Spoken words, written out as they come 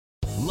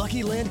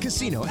Lucky Land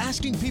Casino,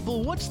 asking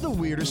people, what's the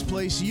weirdest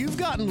place you've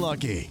gotten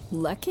lucky?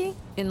 Lucky?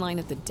 In line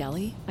at the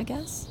deli, I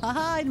guess?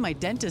 Aha, in my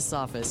dentist's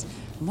office.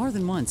 More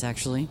than once,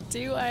 actually.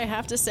 Do I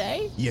have to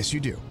say? Yes, you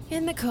do.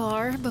 In the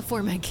car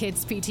before my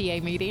kids'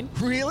 PTA meeting.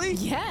 Really?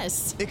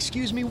 Yes.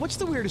 Excuse me, what's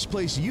the weirdest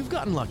place you've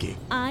gotten lucky?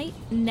 I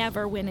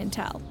never win and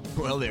tell.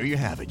 Well, there you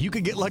have it. You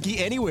can get lucky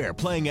anywhere,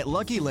 playing at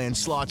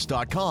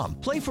LuckyLandSlots.com.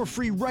 Play for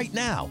free right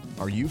now.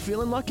 Are you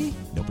feeling lucky?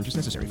 No purchase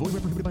necessary. Void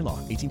where prohibited by law.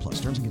 18 plus.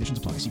 Terms and conditions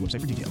apply. See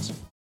website for details.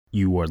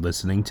 You are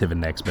listening to the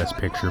Next Best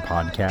Picture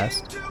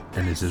podcast,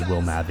 and this is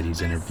Will Mavity's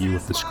interview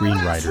with the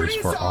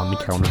screenwriters for On the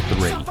Count of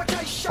Three,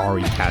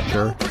 Ari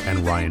Katcher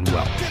and Ryan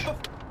Welch.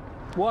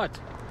 What?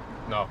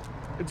 No.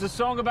 It's a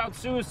song about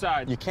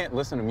suicide. You can't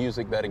listen to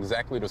music that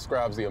exactly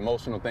describes the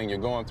emotional thing you're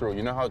going through.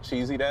 You know how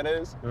cheesy that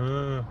is?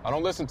 I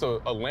don't listen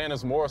to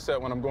Alanis Morissette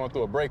when I'm going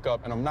through a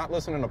breakup, and I'm not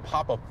listening to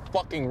Papa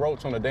fucking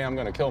Roach on the day I'm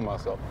gonna kill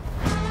myself.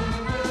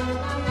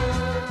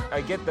 I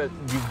get that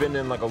you've been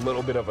in like a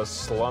little bit of a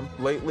slump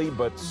lately,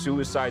 but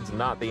suicide's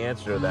not the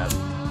answer to that.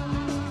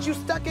 You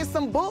stuck in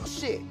some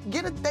bullshit.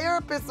 Get a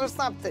therapist or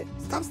something.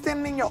 Stop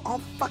standing in your own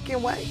fucking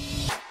way.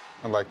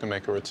 I'd like to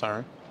make a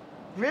return.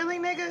 Really,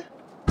 nigga?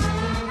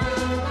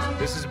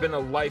 This has been a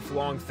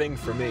lifelong thing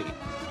for me.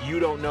 You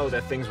don't know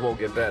that things won't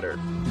get better.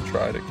 You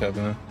tried it,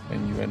 Kevin,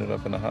 and you ended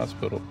up in the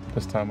hospital.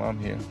 This time I'm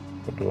here.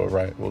 We'll do it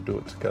right. We'll do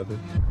it together.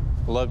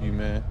 I love you,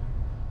 man.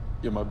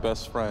 You're my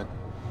best friend.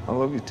 I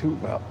love you too,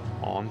 Val.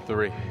 On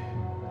three.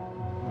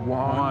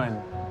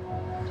 One,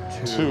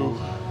 two,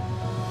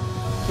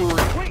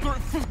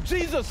 Three.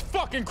 Jesus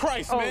fucking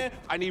Christ, man!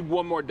 I need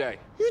one more day.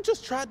 You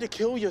just tried to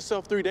kill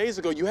yourself 3 days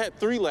ago. You had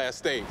 3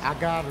 last days. I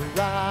got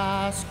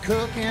rice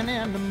cooking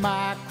in the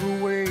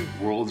microwave.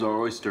 World's our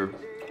oyster.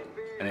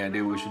 Any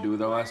idea what we should do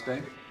with our last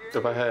day?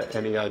 If I had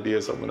any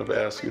ideas, I would have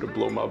asked you to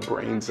blow my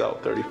brains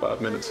out 35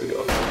 minutes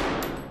ago.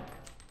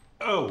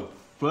 Oh,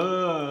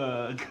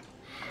 fuck.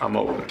 I'm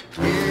open.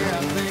 Yeah,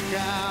 I think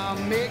I'll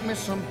make me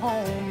some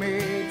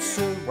homemade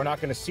soup. We're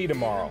not gonna see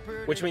tomorrow,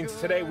 which means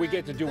today we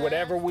get to do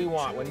whatever we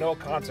want with no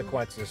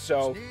consequences.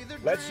 So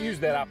let's use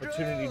that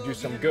opportunity to do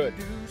some good.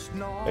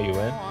 Are you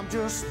in? I'm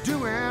just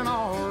doing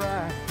all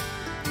right.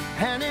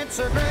 And it's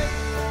a great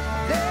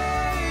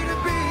day to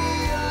be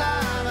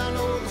alive. I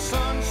know the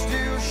sun's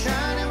still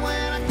shining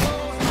when I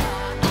close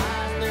my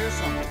eyes. There's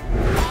some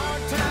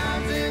hard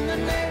times in the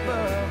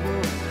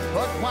neighborhood,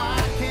 but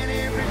why can't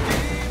every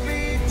day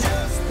be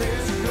just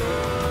this good?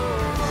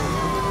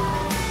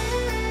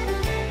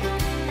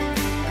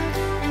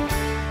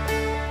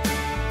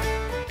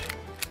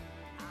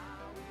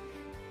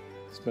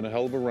 It's been a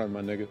hell of a run,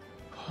 my nigga.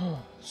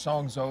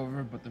 Song's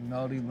over, but the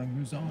melody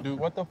lingers on. Dude,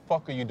 what the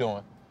fuck are you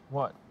doing?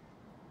 What?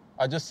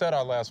 I just said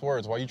our last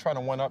words. Why are you trying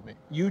to one-up me?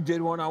 You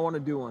did one, I want to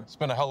do one. It's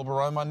been a hell of a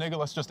run, my nigga.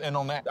 Let's just end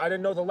on that. I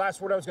didn't know the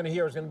last word I was gonna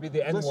hear was gonna be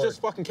the N-word. Let's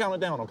just fucking count it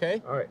down,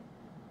 okay? All right.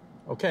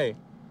 Okay.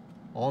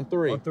 On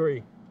three. On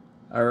three.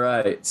 All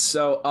right.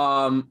 So,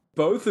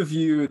 both of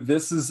you,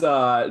 this is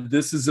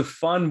a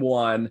fun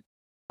one.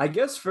 I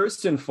guess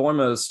first and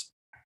foremost,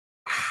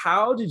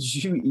 how did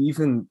you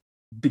even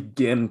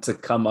begin to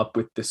come up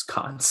with this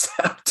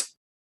concept?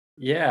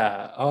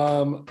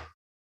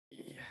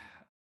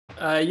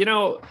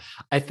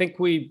 I think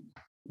we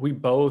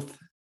both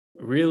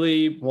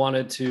really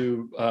wanted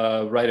to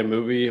write a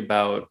movie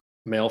about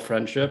male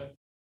friendship.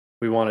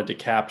 We wanted to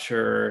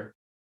capture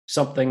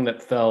something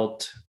that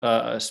felt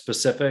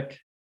specific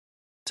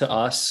to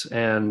us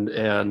and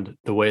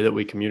the way that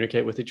we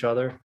communicate with each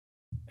other.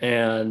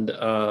 And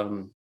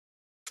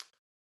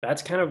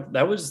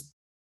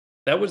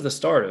that was the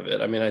start of it.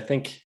 I mean, I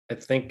think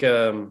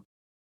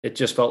it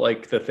just felt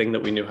like the thing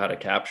that we knew how to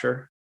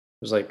capture.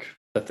 It was like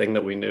the thing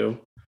that we knew.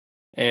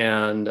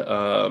 And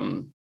I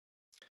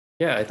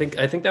think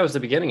that was the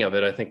beginning of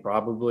it. I think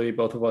probably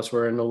both of us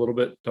were in a little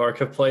bit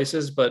dark of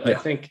places, but yeah.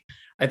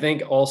 I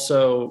think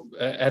also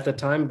at the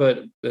time,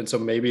 and so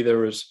maybe there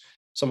was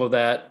some of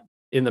that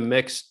in the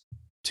mix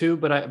too.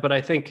 But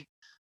I think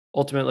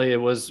ultimately it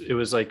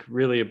was like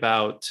really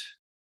about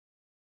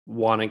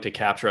wanting to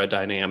capture a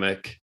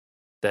dynamic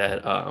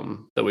that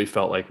we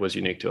felt like was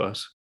unique to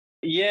us.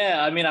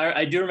 Yeah, I mean,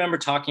 I do remember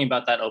talking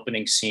about that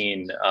opening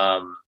scene,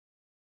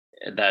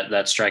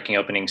 that striking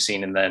opening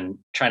scene, and then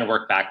trying to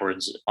work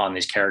backwards on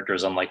these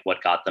characters on like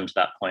what got them to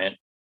that point.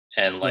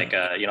 And like,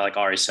 like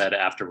Ari said,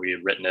 after we had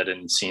written it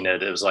and seen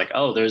it, it was like,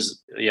 oh,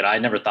 there's, I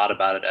never thought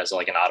about it as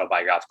like an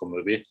autobiographical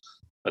movie,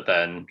 but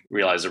then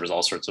realized there was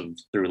all sorts of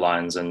through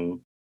lines and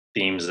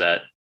themes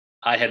that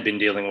I had been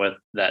dealing with,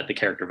 that the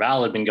character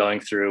Val had been going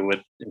through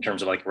with, in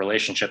terms of like a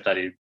relationship that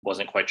he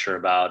wasn't quite sure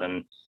about.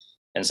 And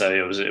so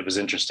it was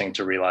interesting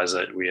to realize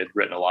that we had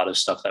written a lot of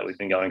stuff that we've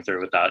been going through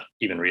without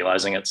even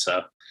realizing it.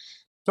 So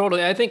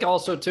totally. I think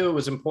also too, it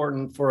was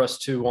important for us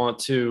to want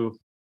to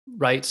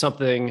write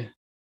something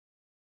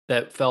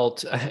that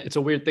felt, it's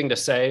a weird thing to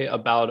say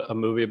about a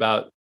movie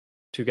about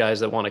two guys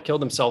that want to kill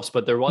themselves,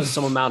 but there was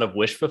some amount of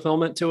wish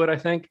fulfillment to it, I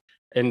think.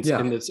 And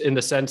in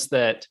the sense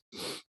that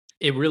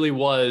it really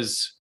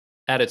was,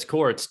 at its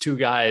core, it's two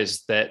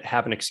guys that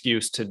have an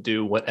excuse to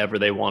do whatever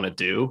they want to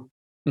do.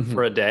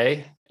 for a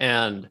day.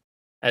 And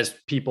as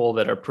people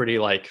that are pretty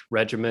like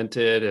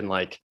regimented and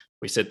like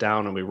we sit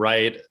down and we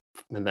write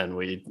and then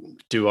we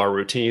do our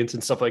routines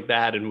and stuff like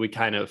that. And we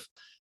kind of,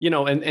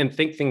 and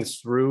think things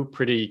through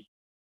pretty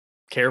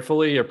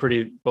carefully, or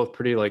both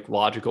pretty like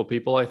logical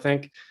people. I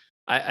think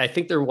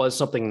there was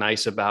something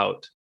nice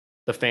about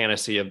the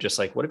fantasy of just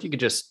like, what if you could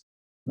just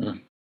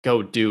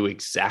go do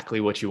exactly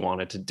what you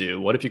wanted to do?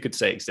 What if you could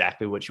say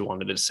exactly what you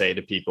wanted to say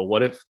to people?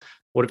 What if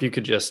you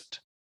could just,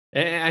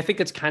 and I think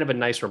it's kind of a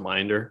nice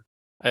reminder.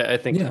 I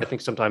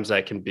think sometimes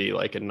that can be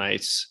like a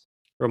nice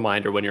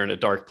reminder when you're in a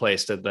dark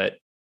place that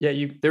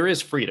there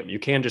is freedom. You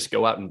can just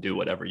go out and do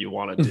whatever you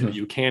want to do.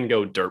 You can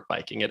go dirt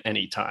biking at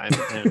any time.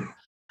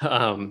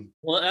 And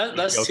well,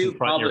 that's too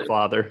confront your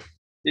father.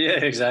 Yeah,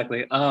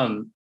 exactly.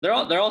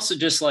 They're also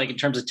just like in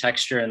terms of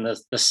texture and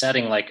the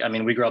setting. Like, I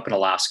mean, we grew up in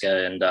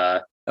Alaska, and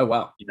oh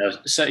wow,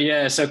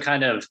 so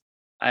kind of,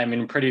 I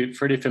mean,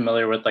 pretty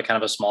familiar with like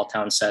kind of a small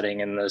town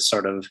setting and the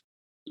sort of,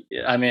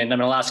 I mean,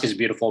 Alaska is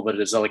beautiful, but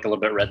it's like a little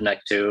bit redneck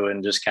too,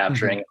 and just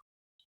capturing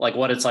like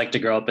what it's like to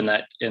grow up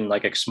in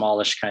like a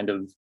smallish kind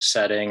of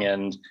setting,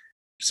 and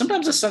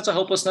sometimes a sense of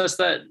hopelessness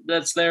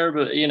that's there.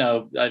 But we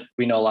know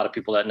a lot of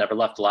people that never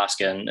left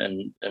Alaska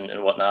and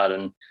whatnot,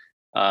 and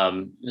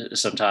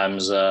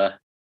sometimes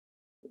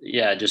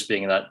just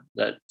being in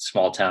that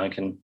small town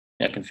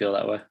can feel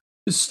that way.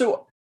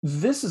 So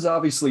this is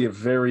obviously a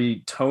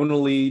very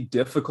tonally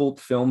difficult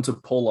film to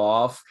pull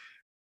off.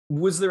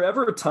 Was there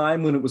ever a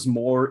time when it was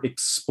more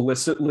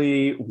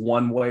explicitly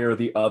one way or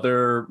the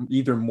other,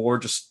 either more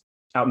just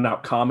out and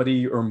out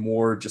comedy or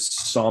more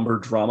just somber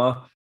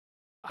drama?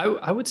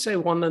 I would say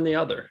one than the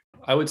other.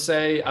 I would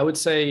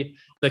say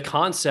the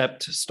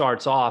concept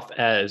starts off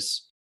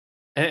as,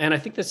 and I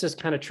think this is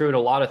kind of true to a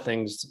lot of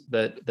things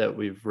that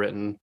we've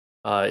written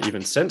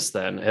even since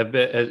then.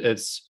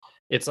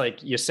 It's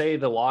like you say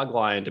the log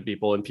line to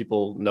people and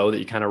people know that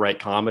you kind of write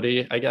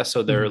comedy, I guess.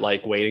 So they're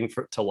like waiting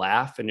to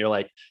laugh, and you're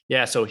like,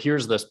 yeah, so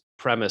here's this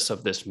premise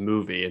of this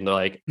movie. And they're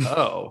like,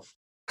 oh,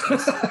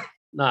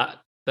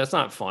 that's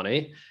not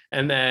funny.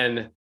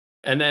 And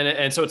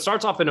so it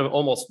starts off in an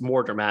almost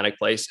more dramatic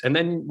place. And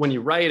then when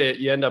you write it,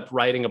 you end up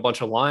writing a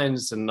bunch of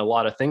lines and a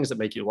lot of things that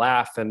make you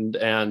laugh and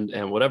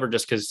whatever,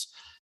 just because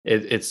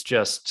it's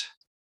just,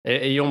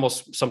 you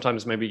almost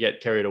sometimes maybe get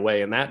carried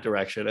away in that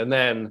direction. And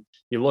then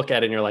you look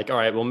at it and you're like, all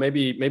right, well,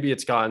 maybe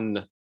it's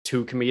gotten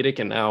too comedic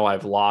and now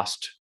I've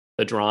lost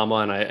the drama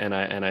and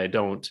I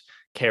don't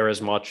care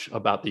as much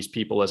about these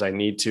people as I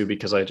need to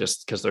because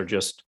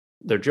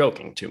they're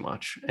joking too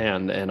much.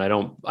 And I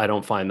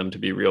don't find them to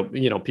be real.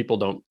 People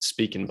don't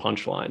speak in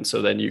punchlines.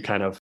 So then you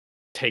kind of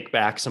take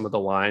back some of the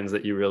lines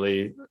that you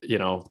really,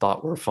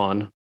 thought were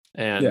fun.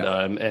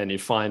 And you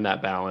find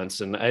that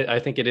balance. And I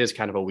think it is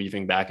kind of a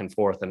weaving back and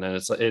forth. And then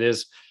it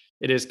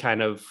is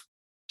kind of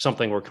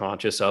something we're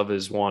conscious of,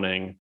 is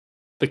wanting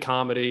the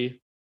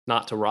comedy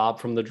not to rob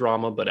from the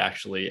drama, but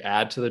actually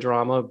add to the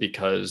drama,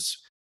 because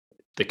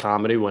the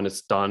comedy, when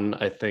it's done,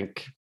 I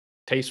think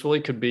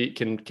tastefully,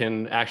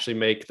 can actually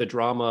make the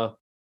drama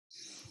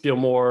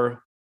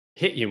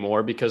hit you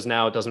more, because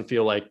now it doesn't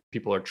feel like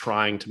people are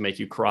trying to make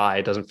you cry.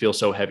 It doesn't feel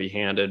so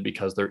heavy-handed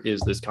because there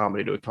is this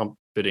comedy to accompany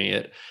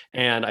it.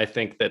 And I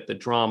think that the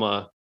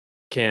drama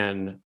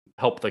can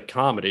help the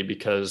comedy,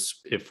 because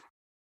if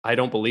I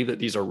don't believe that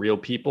these are real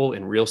people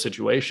in real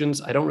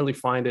situations, I don't really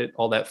find it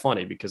all that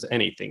funny, because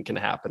anything can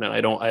happen. And I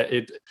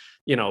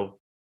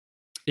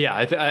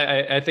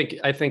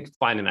think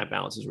finding that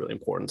balance is really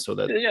important. So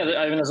that,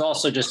 I mean, there's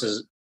also just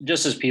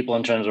as people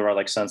in terms of our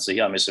like sense of,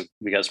 obviously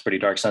we got this pretty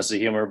dark sense of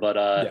humor,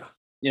 but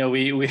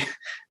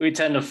we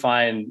tend to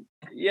find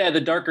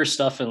the darker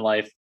stuff in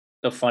life,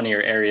 the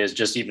funnier areas,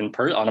 just even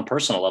on a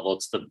personal level.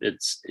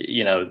 It's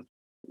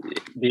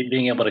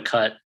being able to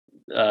cut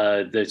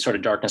the sort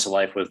of darkness of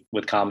life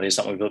with comedy is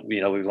something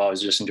we've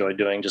always just enjoyed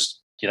doing,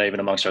 just even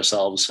amongst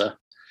ourselves.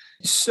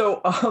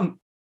 So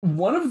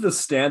one of the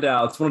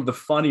standouts, one of the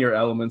funnier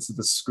elements of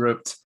the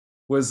script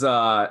was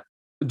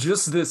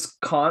just this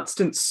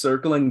constant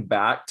circling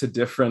back to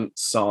different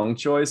song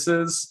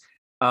choices.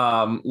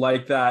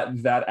 Like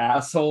that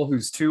asshole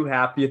who's too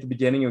happy at the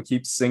beginning who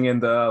keeps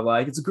singing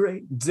it's a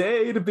great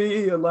day to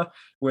be alive,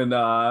 when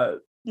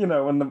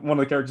when one of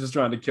the characters is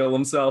trying to kill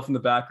himself in the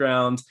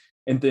background.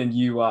 And then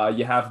you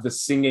have the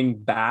singing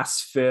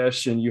bass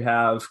fish, and you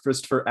have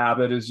Christopher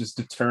Abbott is just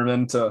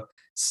determined to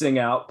sing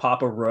out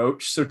Papa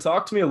Roach. So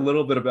talk to me a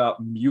little bit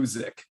about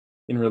music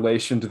in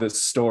relation to this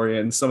story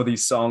and some of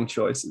these song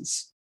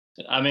choices.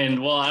 I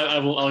mean, well,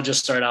 I'll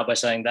just start out by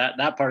saying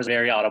that part is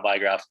very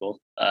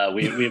autobiographical.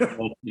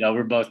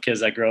 We're both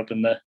kids that grew up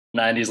in the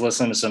 90s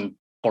listening to some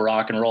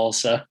rock and roll.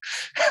 So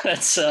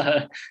that's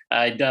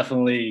I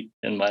definitely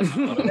in my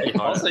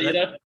also,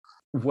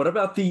 What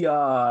about the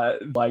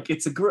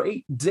it's a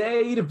great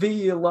day to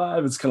be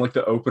alive? It's kind of like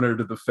the opener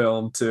to the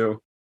film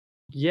too.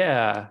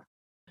 Yeah.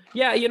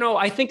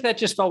 I think that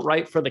just felt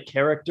right for the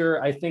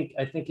character. I think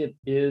it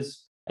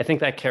is. I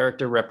think that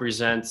character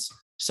represents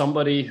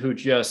somebody who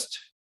just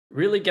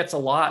really gets a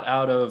lot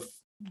out of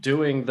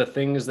doing the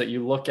things that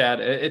you look at.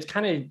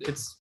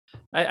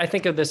 I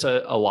think of this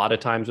a lot of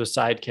times with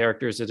side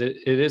characters. It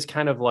is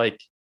kind of like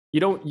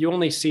you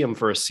only see them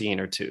for a scene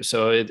or two,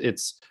 so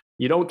it's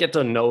you don't get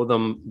to know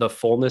them, the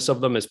fullness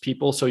of them as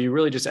people. So you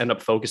really just end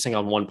up focusing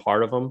on one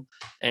part of them,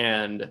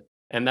 and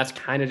that's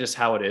kind of just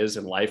how it is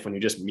in life. When you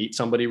just meet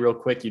somebody real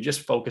quick, you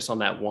just focus on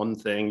that one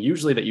thing,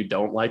 usually that you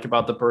don't like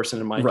about the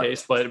person in my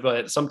case,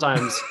 but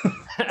sometimes,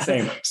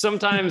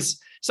 sometimes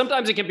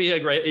it can be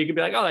you can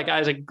be like, oh, that guy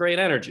has a great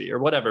energy or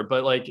whatever.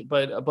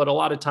 But a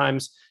lot of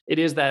times it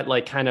is that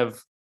like kind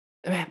of,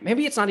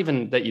 maybe it's not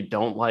even that you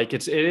don't like,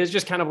 it is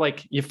just kind of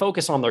like you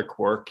focus on their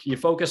quirk. You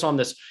focus on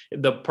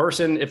if the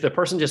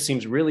person just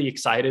seems really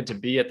excited to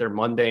be at their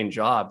mundane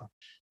job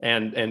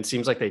and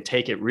seems like they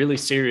take it really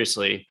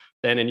seriously,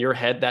 then in your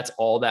head, that's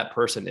all that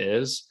person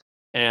is.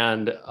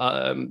 And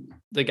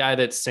the guy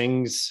that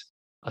sings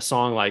a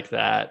song like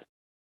that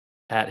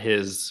at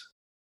his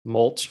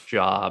mulch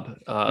job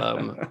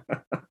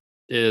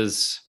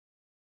is,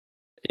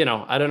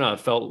 I don't know. It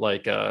felt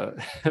like a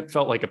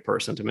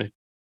person to me.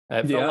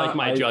 It felt like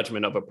my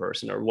judgment of a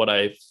person, or what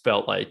I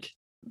felt like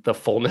the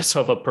fullness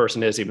of a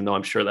person is, even though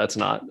I'm sure that's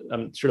not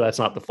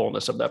the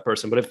fullness of that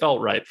person, but it felt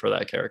right for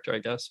that character, I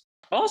guess.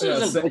 Also,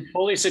 isn't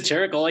fully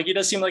satirical. Like, he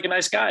does seem like a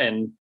nice guy,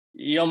 and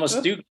you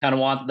almost do kind of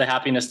want the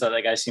happiness that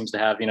guy seems to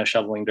have.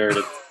 Shoveling dirt.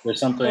 There's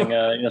something,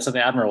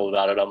 something admirable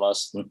about it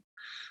almost.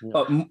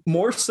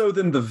 More so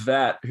than the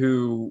vet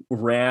who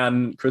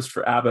ran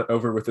Christopher Abbott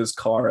over with his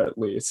car, at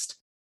least.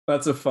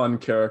 That's a fun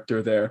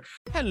character there.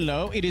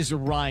 Hello, it is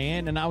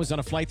Ryan, and I was on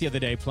a flight the other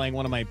day playing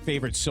one of my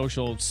favorite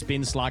social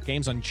spin slot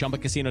games on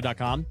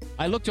ChumbaCasino.com.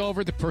 I looked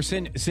over at the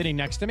person sitting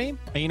next to me,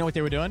 and you know what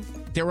they were doing?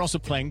 They were also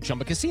playing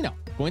Chumba Casino.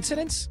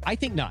 Coincidence? I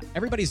think not.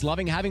 Everybody's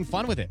loving having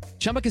fun with it.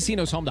 Chumba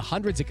Casino is home to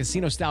hundreds of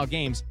casino-style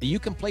games that you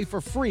can play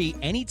for free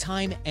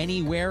anytime,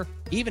 anywhere,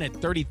 even at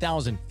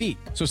 30,000 feet.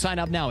 So sign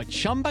up now at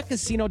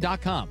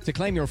ChumbaCasino.com to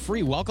claim your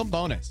free welcome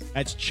bonus.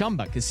 That's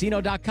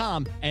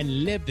ChumbaCasino.com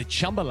and live the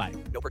Chumba life.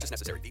 No purchase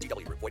necessary.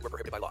 VGW. Void where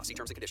prohibited by law. See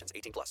terms and conditions.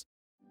 18+.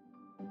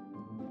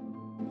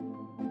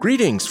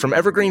 Greetings from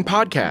Evergreen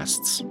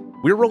Podcasts.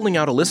 We're rolling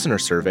out a listener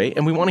survey,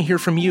 and we want to hear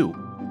from you.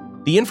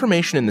 The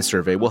information in the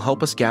survey will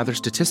help us gather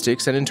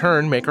statistics and in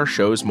turn make our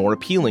shows more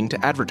appealing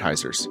to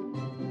advertisers.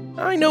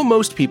 I know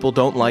most people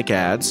don't like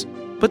ads,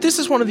 but this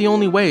is one of the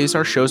only ways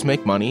our shows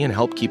make money and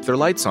help keep their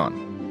lights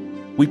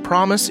on. We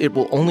promise it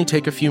will only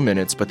take a few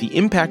minutes, but the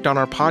impact on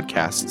our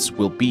podcasts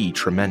will be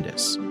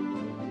tremendous.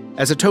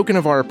 As a token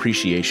of our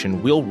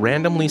appreciation, we'll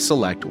randomly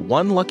select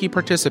one lucky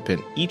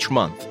participant each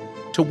month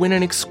to win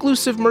an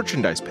exclusive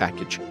merchandise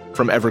package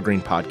from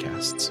Evergreen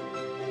Podcasts.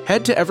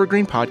 Head to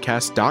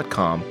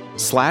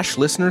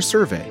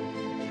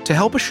evergreenpodcast.com/listenersurvey to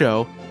help a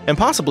show and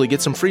possibly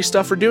get some free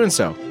stuff for doing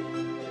so.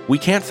 We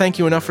can't thank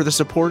you enough for the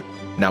support.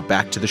 Now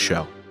back to the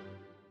show.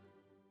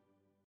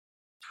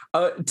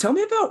 Tell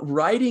me about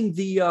writing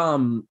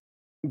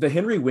the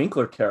Henry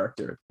Winkler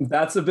character.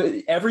 That's a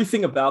bit,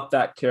 everything about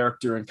that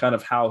character and kind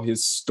of how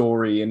his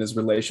story and his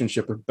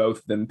relationship with both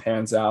of them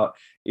pans out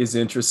is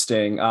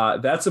interesting.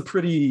 That's a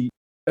pretty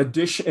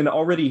an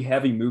already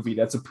heavy movie.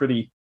 That's a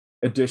pretty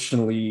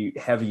additionally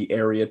heavy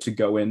area to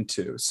go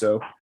into. So,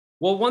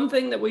 well, one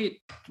thing that we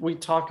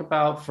talk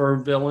about for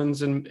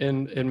villains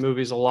in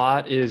movies a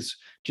lot is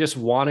just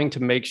wanting to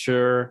make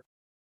sure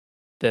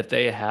that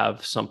they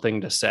have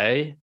something to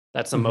say.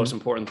 That's the most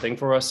important thing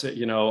for us.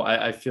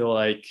 I feel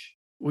like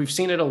we've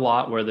seen it a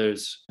lot where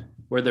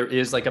there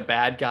is like a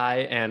bad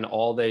guy and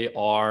all they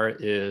are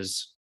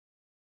is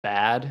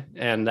bad,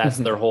 and that's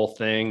their whole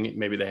thing.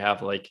 Maybe they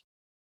have like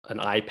an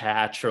eye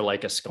patch or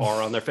like a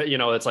scar on their face.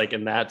 It's like,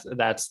 and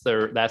that's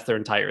their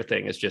entire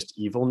thing, is just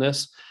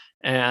evilness.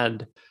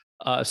 And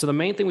so the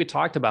main thing we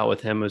talked about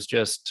with him was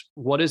just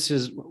what is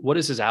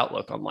his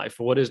outlook on life?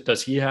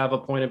 Does he have a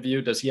point of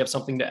view? Does he have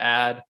something to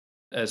add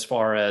as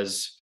far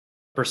as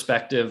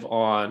perspective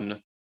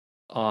on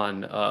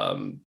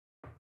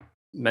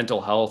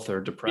mental health or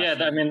depression?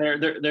 Yeah, I mean,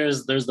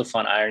 there's the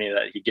fun irony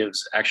that he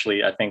gives,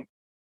 actually, I think,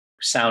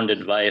 sound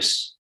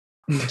advice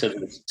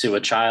to a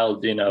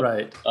child,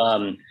 right.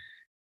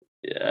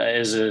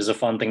 Is a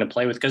fun thing to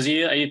play with, because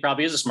he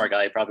probably is a smart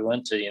guy. He probably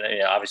went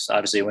to,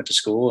 obviously he went to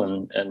school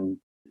and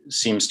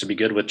seems to be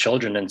good with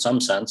children in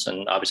some sense,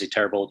 and obviously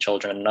terrible with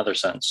children in another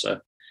sense. So,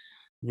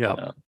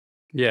 yeah.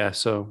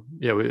 So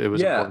it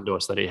was important to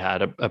us that he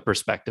had a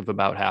perspective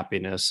about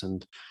happiness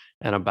and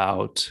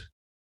about,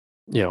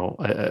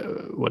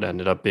 what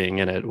ended up being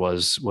in it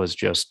was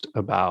just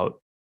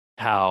about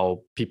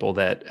how people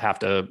that have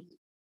to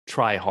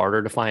try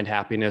harder to find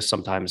happiness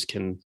sometimes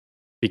can,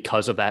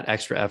 because of that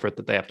extra effort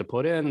that they have to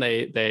put in,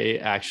 they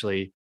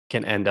actually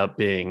can end up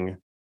being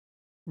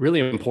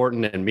really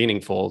important and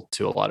meaningful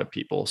to a lot of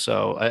people.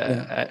 So,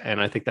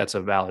 I think that's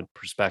a valid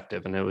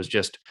perspective. And it was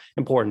just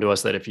important to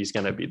us that if he's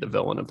going to be the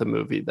villain of the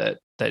movie, that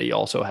he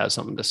also has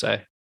something to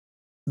say.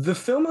 The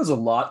film has a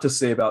lot to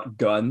say about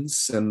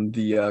guns and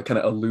the kind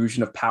of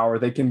illusion of power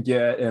they can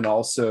get, and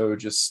also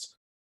just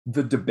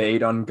the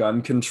debate on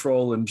gun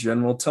control in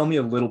general. Tell me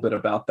a little bit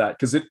about that,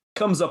 because it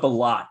comes up a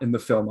lot in the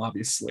film,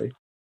 obviously.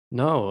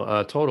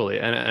 No, totally.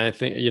 And I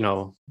think,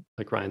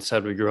 like Ryan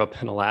said, we grew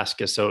up in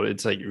Alaska. So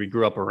it's like we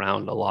grew up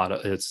around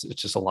it's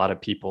just a lot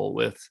of people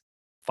with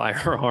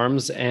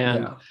firearms.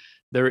 And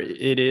there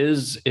it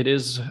is,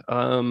 there's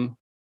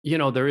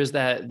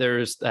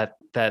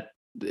that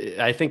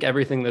I think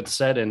everything that's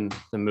said in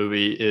the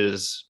movie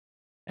is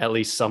at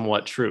least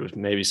somewhat true.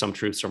 Maybe some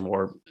truths are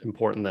more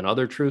important than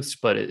other truths,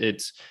 but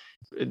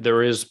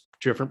there is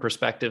different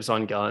perspectives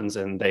on guns,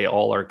 and they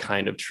all are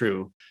kind of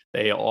true.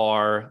 They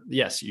are,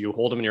 yes, you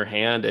hold them in your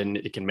hand and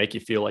it can make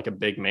you feel like a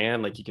big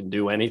man, like you can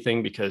do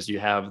anything because you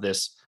have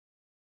this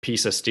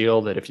piece of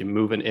steel that if you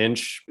move an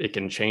inch, it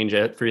can change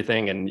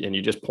everything. And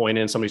you just point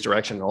in somebody's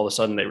direction and all of a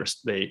sudden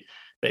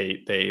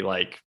they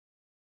like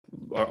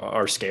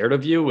are scared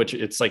of you, which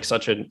it's like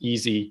such an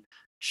easy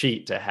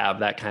cheat to have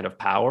that kind of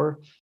power.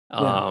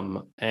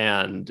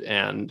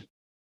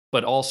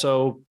 But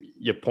also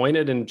you point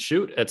it and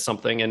shoot at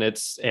something, and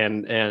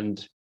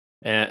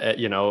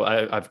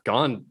I've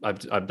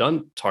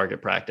done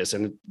target practice,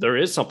 and there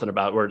is something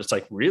about where it's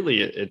like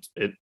really it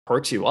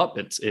perks you up.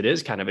 It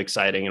is kind of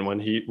exciting. And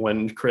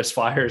when Chris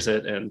fires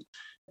it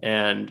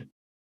and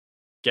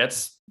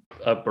gets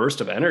a burst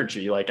of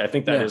energy, like I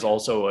think that is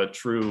also a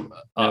true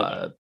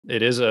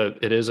it is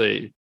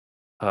a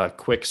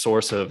quick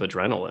source of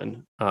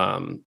adrenaline.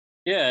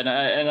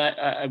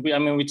 Yeah, I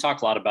mean, we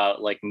talk a lot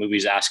about like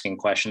movies asking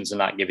questions and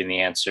not giving the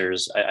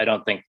answers. I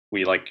don't think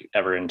we like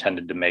ever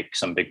intended to make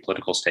some big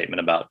political statement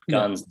about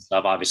guns and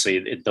stuff.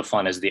 Obviously, the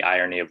fun is the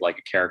irony of like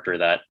a character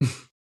that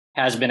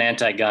has been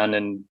anti-gun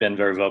and been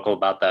very vocal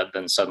about that,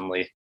 then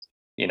suddenly,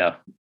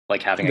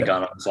 like having a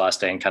gun on his last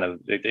day and kind of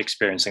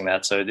experiencing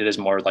that. So it is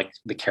more like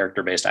the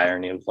character-based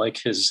irony of like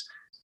his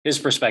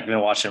perspective,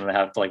 and watching him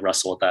have to like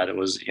wrestle with that. It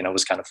was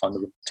kind of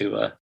fun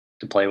to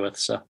play with.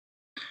 So.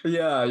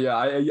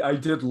 I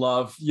did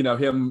love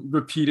him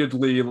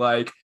repeatedly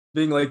like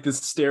being like this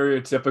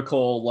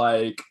stereotypical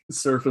like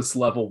surface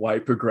level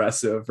white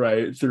progressive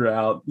right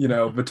throughout,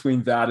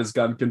 between that as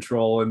gun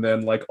control, and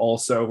then like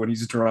also when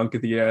he's drunk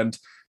at the end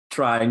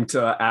trying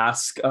to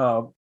ask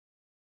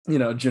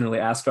generally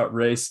ask about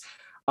race.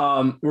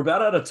 We're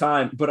about out of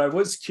time, but I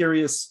was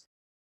curious,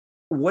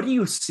 what do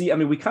you see? I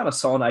mean, we kind of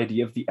saw an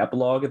idea of the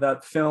epilogue of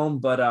that film,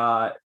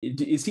 but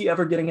is he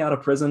ever getting out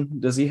of prison?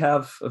 Does he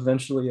have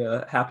eventually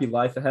a happy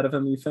life ahead of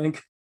him, you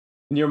think,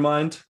 in your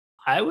mind?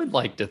 I would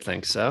like to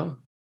think so.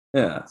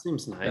 Yeah.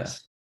 Seems nice.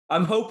 Yeah.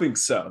 I'm hoping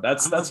so.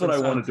 That's what I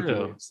wanted to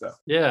believe. So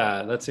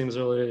yeah, that seems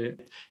really,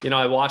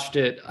 I watched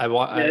it. I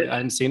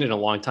hadn't seen it in a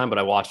long time, but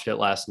I watched it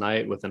last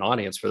night with an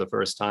audience for the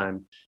first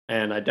time.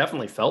 And I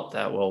definitely felt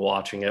that while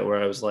watching it,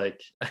 where I was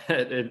like,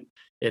 it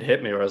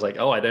hit me where I was like,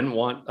 oh, I don't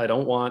want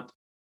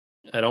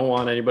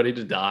anybody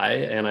to die.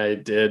 And I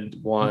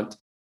did want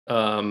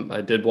him,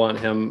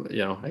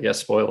 I guess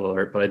spoiler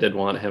alert, but I did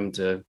want him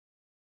to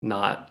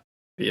not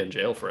be in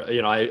jail for it.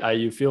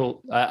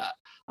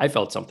 I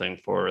felt something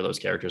for those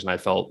characters, and I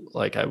felt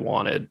like I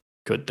wanted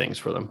good things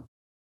for them.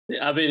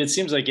 I mean, it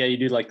seems like, you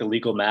do like the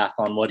legal math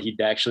on what he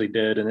actually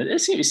did. And it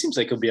seems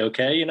like he'll be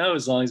okay,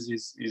 as long as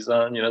he's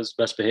on, his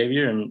best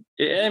behavior. And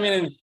I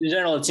mean, in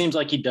general, it seems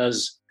like he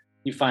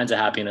finds a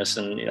happiness,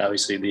 and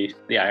obviously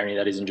the irony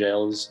that he's in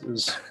jail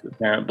is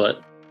apparent,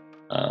 but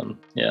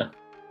yeah.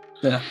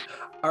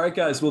 All right,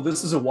 guys. Well,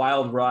 this is a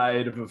wild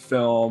ride of a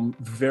film,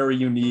 very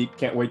unique.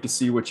 Can't wait to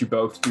see what you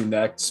both do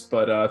next.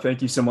 But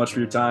thank you so much for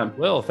your time.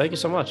 Will, thank you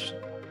so much.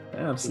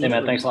 Yeah, absolutely. Hey,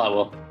 man, thanks a lot,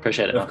 Will.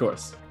 Appreciate it. Of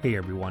course. Hey,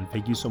 everyone.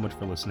 Thank you so much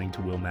for listening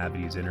to Will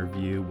Mavity's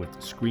interview with the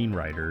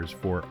screenwriters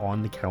for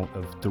On the Count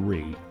of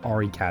Three,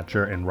 Ari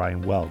Katcher and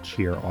Ryan Welch,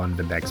 here on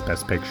the Next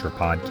Best Picture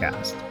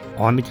podcast.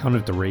 On the Count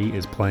of Three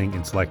is playing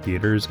in select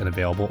theaters and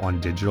available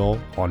on digital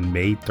on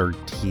May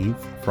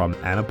 13th from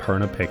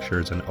Annapurna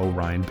Pictures and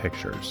Orion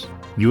Pictures.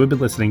 You have been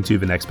listening to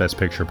the Next Best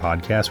Picture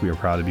podcast. We are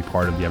proud to be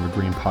part of the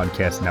Evergreen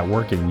Podcast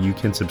Network, and you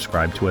can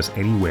subscribe to us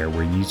anywhere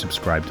where you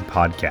subscribe to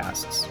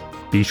podcasts.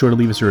 Be sure to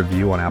leave us a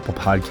review on Apple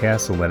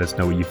Podcasts and let us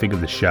know what you think of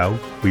the show.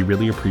 We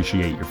really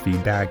appreciate your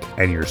feedback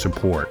and your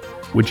support,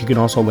 which you can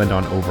also lend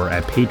on over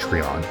at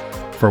Patreon.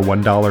 For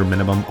 $1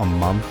 minimum a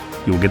month,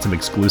 you will get some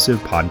exclusive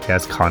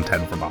podcast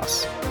content from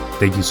us.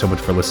 Thank you so much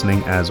for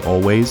listening, as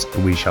always.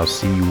 We shall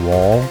see you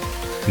all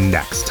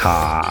next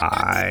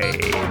time.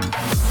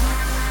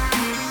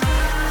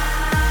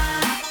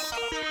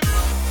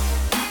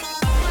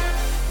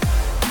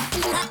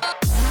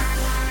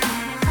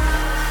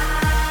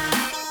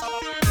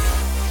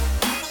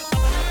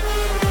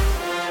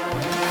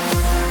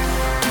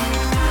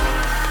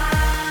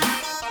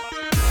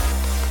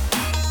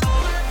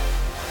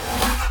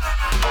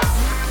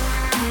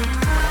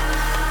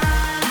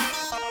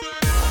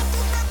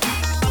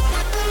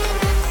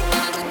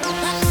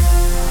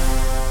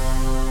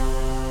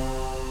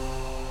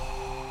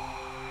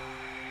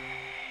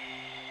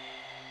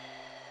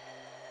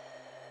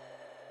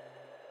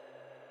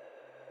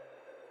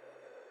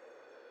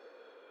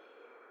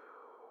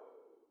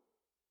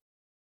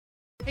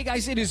 Hey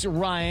guys, it is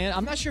Ryan.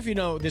 I'm not sure if you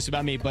know this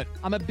about me, but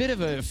I'm a bit of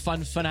a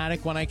fun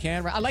fanatic when I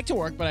can. I like to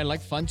work, but I like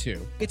fun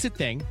too. It's a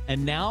thing.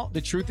 And now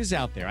the truth is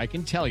out there. I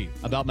can tell you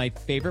about my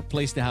favorite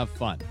place to have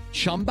fun.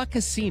 Chumba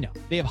Casino.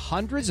 They have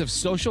hundreds of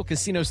social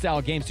casino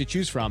style games to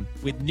choose from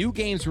with new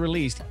games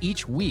released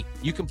each week.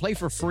 You can play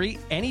for free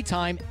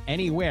anytime,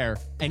 anywhere.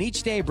 And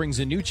each day brings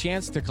a new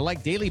chance to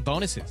collect daily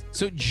bonuses.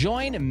 So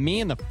join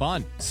me in the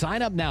fun.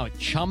 Sign up now at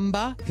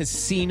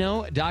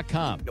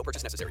ChumbaCasino.com. No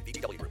purchase necessary.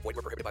 VGW Group. Void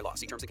where prohibited by law.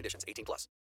 See terms and conditions. 18+.